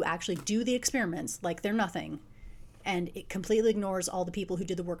people who actually do the experiments like they're nothing, and it completely ignores all the people who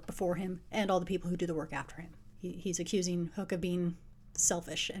did the work before him and all the people who do the work after him. He's accusing Hooke of being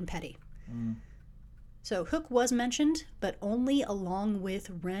selfish and petty. Mm. So Hooke was mentioned, but only along with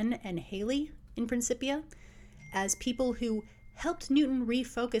Wren and Halley in Principia, as people who helped Newton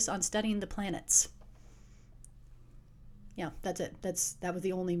refocus on studying the planets. Yeah, that's it. That was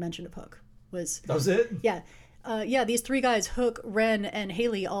the only mention of Hooke. That was it? Yeah. These three guys, Hooke, Wren, and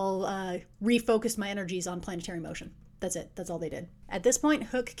Halley, all refocused my energies on planetary motion. That's it. That's all they did. At this point,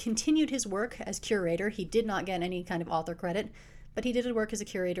 Hooke continued his work as curator. He did not get any kind of author credit, but he did his work as a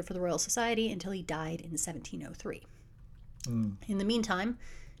curator for the Royal Society until he died in 1703. Mm. In the meantime,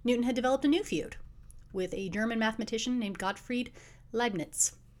 Newton had developed a new feud with a German mathematician named Gottfried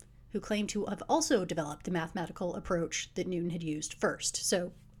Leibniz, who claimed to have also developed the mathematical approach that Newton had used first.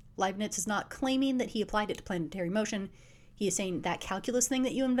 So Leibniz is not claiming that he applied it to planetary motion. He is saying that calculus thing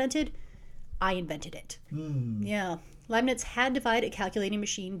that you invented, I invented it. Mm. Yeah. Leibniz had devised a calculating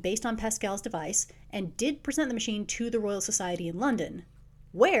machine based on Pascal's device and did present the machine to the Royal Society in London,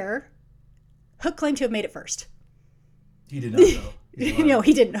 where Hooke claimed to have made it first. He did not, though. No,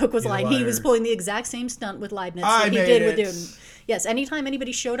 he didn't. Hooke was lying. He was pulling the exact same stunt with Leibniz that he did with Newton. Yes, anytime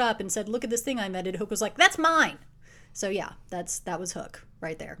anybody showed up and said, look at this thing I invented, Hooke was like, that's mine. So yeah, that was Hooke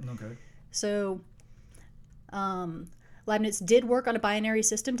right there. Okay. So Leibniz did work on a binary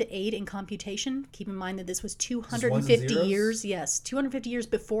system to aid in computation. Keep in mind that this was 250 years. Yes, 250 years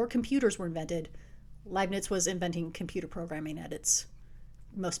before computers were invented. Leibniz was inventing computer programming at its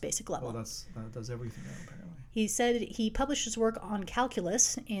most basic level. Well, that does everything now, apparently. He said he published his work on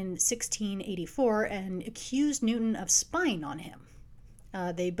calculus in 1684 and accused Newton of spying on him.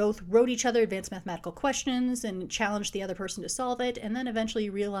 They both wrote each other advanced mathematical questions and challenged the other person to solve it, and then eventually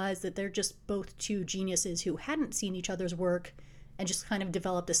realized that they're just both two geniuses who hadn't seen each other's work and just kind of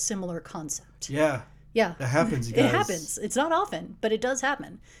developed a similar concept. Yeah. Yeah. That happens, you guys. It happens. It's not often, but it does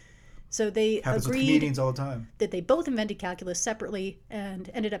happen. So they happens agreed with comedians all the time. That they both invented calculus separately and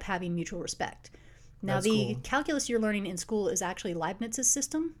ended up having mutual respect. Now, That's the cool. calculus you're learning in school is actually Leibniz's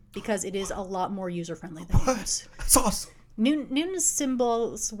system because it is a lot more user-friendly than yours. That's awesome. Newton's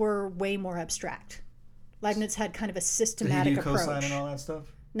symbols were way more abstract. Leibniz had kind of a systematic approach. Did he do cosine and all that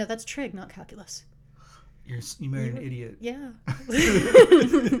stuff? No, that's trig, not calculus. You married an idiot. Yeah.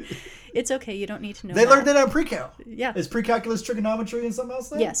 It's okay. You don't need to know They learned that on pre-cal. Yeah. Is pre-calculus trigonometry and something else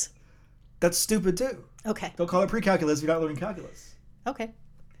then? Yes. That's stupid too. Okay. Don't call it pre-calculus if you're not learning calculus. Okay.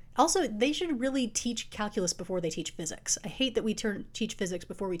 Also, they should really teach calculus before they teach physics. I hate that we teach physics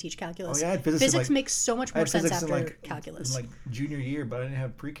before we teach calculus. Oh, yeah, I had physics Physics makes so much more sense after calculus. In junior year, but I didn't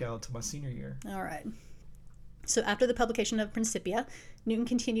have pre-cal until my senior year. All right. So after the publication of Principia, Newton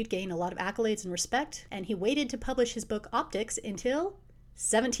continued gaining a lot of accolades and respect, and he waited to publish his book Optics until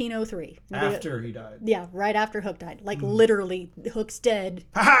 1703. After he died. Yeah, right after Hooke died. Literally, Hooke's dead,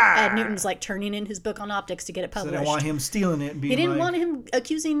 and Newton's turning in his book on optics to get it published. So they want him stealing it and being He didn't want him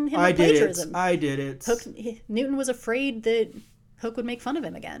accusing him of plagiarism. I did it. Newton was afraid that Hooke would make fun of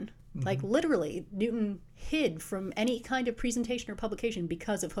him again. Mm-hmm. Literally, Newton hid from any kind of presentation or publication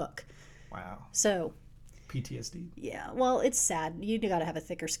because of Hooke. Wow. So... PTSD. Yeah, well, it's sad. You got to have a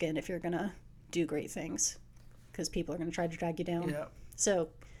thicker skin if you're going to do great things because people are going to try to drag you down. Yeah. So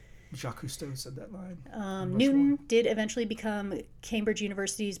Jacques Cousteau said that line. Newton did eventually become Cambridge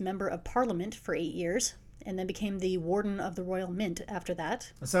University's Member of Parliament for 8 years, and then became the Warden of the Royal Mint after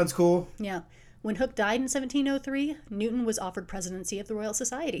that. That sounds cool. Yeah. When Hooke died in 1703, Newton was offered presidency of the Royal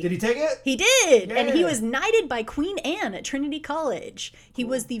Society. Did he take it? He did! Yeah. And he was knighted by Queen Anne at Trinity College. He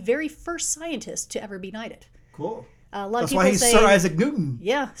was the very first scientist to ever be knighted. Cool. A lot That's of people why he's say, Sir Isaac Newton.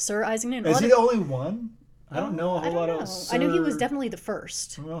 Yeah, Sir Isaac Newton. Is he the only one? I don't know a whole lot of. I know he was definitely the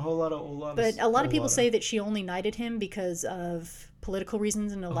first. I don't know a whole lot. But a lot of people say that she only knighted him because of political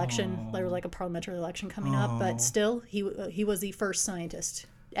reasons, an election, there was like a parliamentary election coming up. But still, he was the first scientist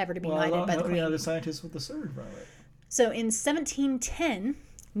ever to be knighted by the Queen. Any other scientists with the sword, by the way. So in 1710,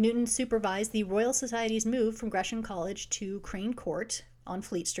 Newton supervised the Royal Society's move from Gresham College to Crane Court on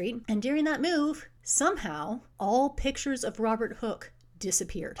Fleet Street. And during that move, somehow, all pictures of Robert Hooke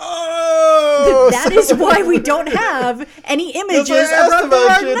disappeared. Oh! That is why we don't have any images of Robert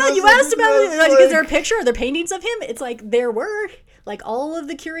Hooke. No, you asked about it. Like, is there a picture? Are there paintings of him? It's like there were. Like all of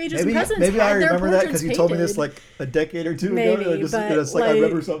the curators and presidents maybe had I their remember that because you told me this like a decade or two maybe, ago. But it's like I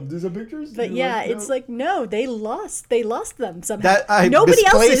remember something. There's some pictures. But yeah, like, no. it's like no, they lost them somehow. Nobody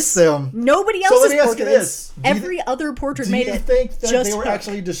else's them. Nobody else's so let me ask you portraits. this: Every other portrait made it. Do you think that just they were Hooke.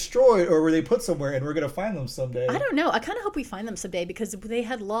 actually destroyed, or were they put somewhere, and we're gonna find them someday? I don't know. I kind of hope we find them someday because they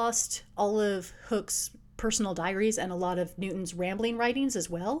had lost all of Hooke's personal diaries and a lot of Newton's rambling writings as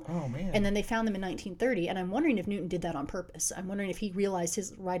well. Oh man! And then they found them in 1930, and I'm wondering if Newton did that on purpose. I'm wondering if he realized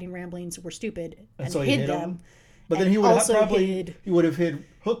his writing ramblings were stupid and so hid them. But then he would have hid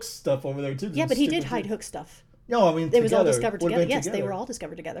Hooke's stuff over there too. Yeah, but he did hide Hooke's stuff. No, I mean it was all discovered together. Yes, they were all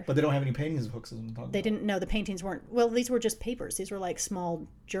discovered together. But they don't have any paintings of Hooke's. They didn't know the paintings weren't. Well, these were just papers. These were like small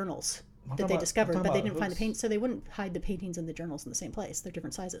journals that they discovered, but they didn't find the paint, so they wouldn't hide the paintings and the journals in the same place. They're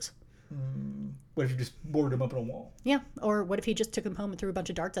different sizes. What if you just boarded them up on a wall? Yeah, or what if he just took them home and threw a bunch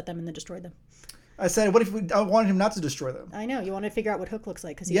of darts at them and then destroyed them? I said, what if I wanted him not to destroy them? I know you want to figure out what Hooke looks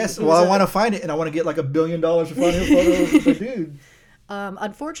like because I want to find it and I want to get like $1 billion for finding a photo of the dude.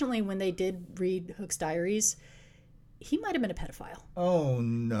 Unfortunately, when they did read Hooke's diaries, he might have been a pedophile. Oh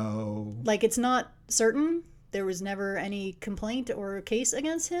no! Like it's not certain. There was never any complaint or case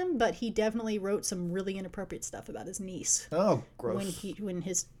against him, but he definitely wrote some really inappropriate stuff about his niece. Oh, gross. When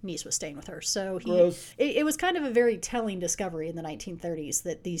his niece was staying with her. So it was kind of a very telling discovery in the 1930s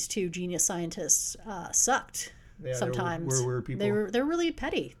that these two genius scientists sucked. Yeah, sometimes. They were weird people. They're really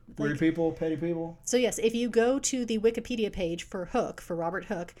petty. Weird people, petty people. So yes, if you go to the Wikipedia page for Robert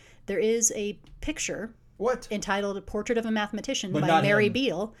Hooke, there is a picture entitled "A Portrait of a Mathematician" by Mary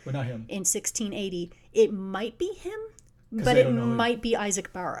Beale. But not him. In 1680. It might be him, but it might be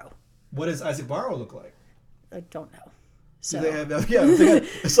Isaac Barrow. What does Isaac Barrow look like? I don't know. So do they have,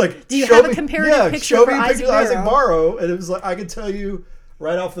 it's like do you have a comparative picture show for me a picture of Isaac Barrow? And it was like I could tell you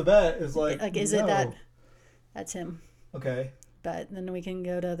right off the bat. It's like is it that? That's him. Okay. But then we can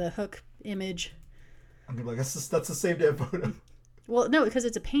go to the Hooke image. I'm gonna be like that's the same damn photo. Well, no, because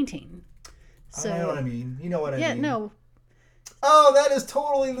it's a painting. So, I know what I mean. You know what I mean. Yeah, no. Oh, that is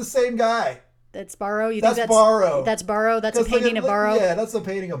totally the same guy. That's Barrow? You think that's Barrow. That's Barrow? That's a painting of Barrow? Yeah, that's a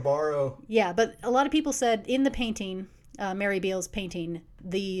painting of Barrow. Yeah, but a lot of people said in the painting, Mary Beale's painting,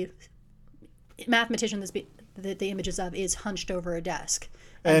 the mathematician that the image is of is hunched over a desk.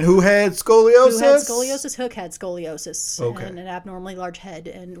 And who had scoliosis? Hooke had scoliosis. Okay. And an abnormally large head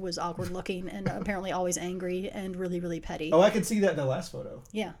and was awkward looking and apparently always angry and really, really petty. Oh, I can see that in the last photo.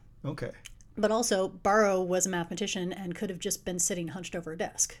 Yeah. Okay. But also, Barrow was a mathematician and could have just been sitting hunched over a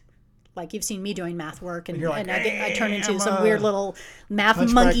desk. Like you've seen me doing math work, and I turn into some weird little math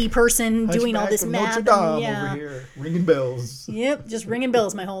monkey person doing all this math. Notre Dame over here, ringing bells. Yep, just ringing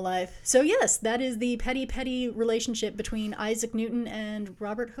bells my whole life. So yes, that is the petty relationship between Isaac Newton and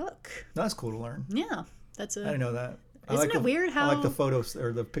Robert Hooke. That's cool to learn. Yeah, I didn't know that. Isn't it weird how I like the photos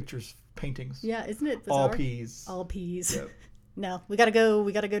or the pictures, paintings. Yeah, isn't it bizarre? All peas. All peas. Yep. No, we gotta go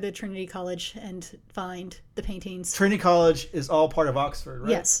to Trinity College and find the paintings. Trinity College is all part of Oxford, right?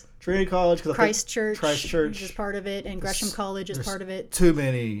 Yes. Trinity College, Christchurch is part of it, and Gresham College is part of it. Too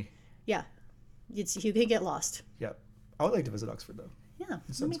many. Yeah, you could get lost. Yep. I would like to visit Oxford though. Yeah,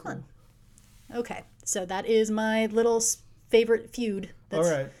 it'd be fun. Okay, so that is my little favorite feud. All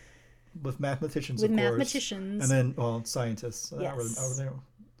right. With mathematicians, of course. Mathematicians. And then, scientists. Yes.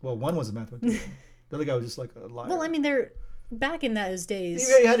 Well, one was a mathematician. The other guy was just like a liar. Well, I mean, they're back in those days.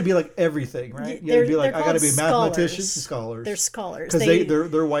 You had to be like everything, right? You had to be like, I got to be a mathematician. Scholars. They're scholars.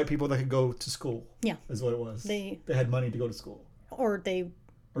 Because they're white people that could go to school. Yeah. Is what it was. They had money to go to school. Or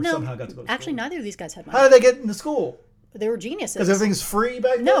somehow got to go to school. Actually, neither of these guys had money. How did they get into school? They were geniuses. Because everything's free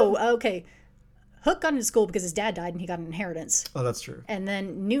back then? No, okay. Hooke got into school because his dad died and he got an inheritance. Oh, that's true. And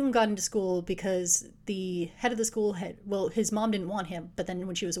then Newton got into school because the head of the school his mom didn't want him, but then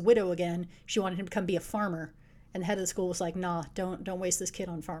when she was a widow again, she wanted him to come be a farmer. And the head of the school was like, nah, don't waste this kid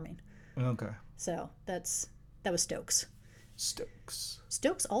on farming. Okay. So that was Stokes.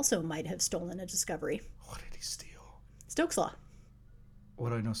 Stokes also might have stolen a discovery. What did he steal? Stokes' law. What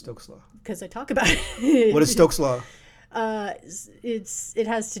do I know Stokes' law? Because I talk about it. What is Stokes' law? It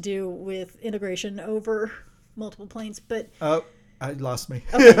has to do with integration over multiple planes, but I lost me.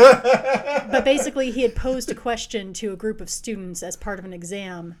 Okay. But basically, he had posed a question to a group of students as part of an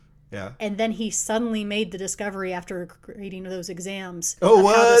exam. Yeah. And then he suddenly made the discovery after creating those exams of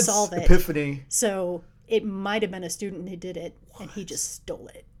how to solve it. Epiphany. So it might have been a student who did it, and he just stole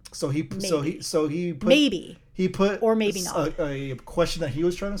it. So he put or maybe not a question that he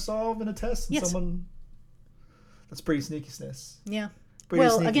was trying to solve in a test. And yes. That's pretty sneakiness. Yeah.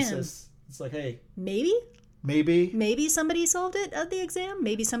 Again, it's like, hey, maybe somebody solved it at the exam.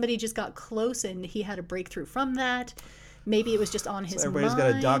 Maybe somebody just got close and he had a breakthrough from that. Maybe it was just on his everybody's mind.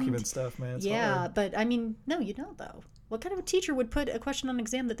 Everybody's got to document stuff, man. It's hard. But I mean, no, you don't though. What kind of a teacher would put a question on an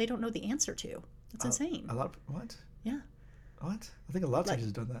exam that they don't know the answer to? That's insane. What? Yeah. What? I think a lot of teachers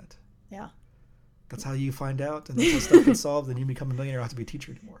have done that. Yeah. That's how you find out, and that's how stuff gets solved, and you become a millionaire. You don't have to be a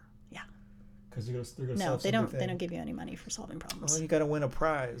teacher anymore. Yeah. Because they're going to No, solve they don't. thing. They don't give you any money for solving problems. Well, you got to win a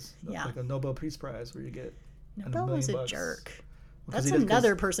prize. Yeah. Like a Nobel Peace Prize, where you get Nobel was a jerk. Well, that's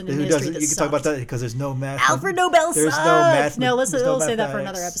another person in history that you can talk about that because there's no math. Alfred Nobel there's sucked. No math. No, we'll say that for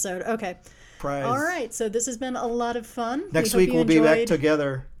another episode. Okay. Prize. All right. So this has been a lot of fun. Next week we'll be back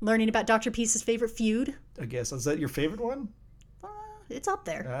together. Learning about Dr. Peace's favorite feud. I guess. Is that your favorite one? It's up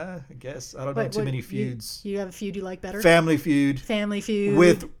there. I guess. I don't know too many feuds. You have a feud you like better? Family Feud.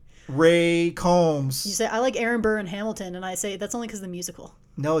 With Ray Combs. You say, I like Aaron Burr and Hamilton, and I say, that's only because of the musical.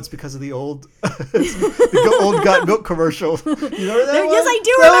 No, it's because of the old Got Milk commercial. You remember that one? Yes, I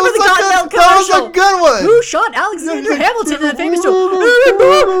do remember the Got Milk commercial. That was a good one. Who shot Alexander Hamilton in that famous show?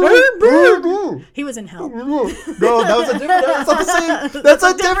 He was in hell. No, that was a different. That's not the same. That's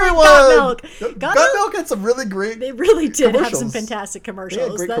a different one. Got Milk had some really great. They really did have some fantastic commercials. They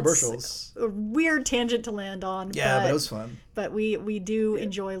had great commercials. A weird tangent to land on. Yeah, but it was fun. But we do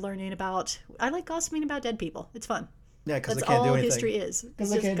enjoy learning about. I like gossiping about dead people. It's fun. Yeah, because they can't do anything. That's all history is.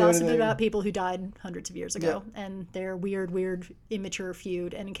 It's just gossiping about people who died hundreds of years ago and their weird, immature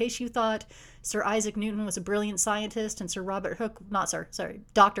feud. And in case you thought Sir Isaac Newton was a brilliant scientist and Dr.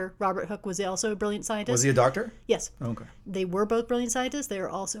 Robert Hooke was also a brilliant scientist. Was he a doctor? Yes. Okay. They were both brilliant scientists. They were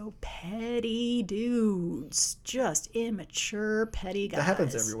also petty dudes. Just immature, petty guys. That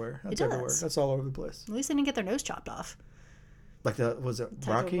happens everywhere. That's everywhere. That's all over the place. At least they didn't get their nose chopped off. Like was it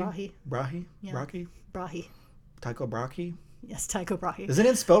Brahe? Yeah. Brahe. Tycho Brahe? Yes, Tycho Brahe. Isn't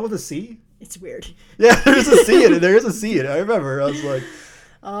it spelled with a C? It's weird. Yeah, there's a C in it. There is a C in it. I remember. I was like...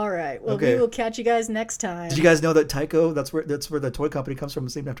 All right. Well, we will catch you guys next time. Did you guys know that Tycho, that's where the toy company comes from,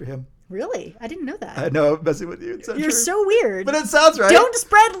 it's named after him? Really? I didn't know that. I know, I'm messing with you. You're so weird. But it sounds right. Don't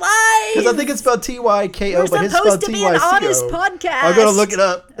spread lies. Because I think it's spelled Tyko, but it's spelled Tyco. We're supposed to be an honest podcast. I'm going to look it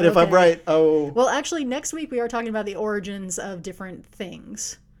up, and if I'm right, Well, actually, next week we are talking about the origins of different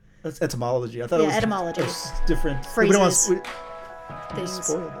things. That's etymology. I thought it was etymology. Different phrases. You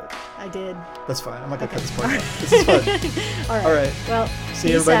spoiled it. I did. That's fine. I'm not going to cut this part out. This is fun. All right. Well,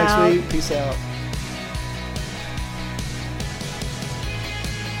 see you everybody next week. Peace out.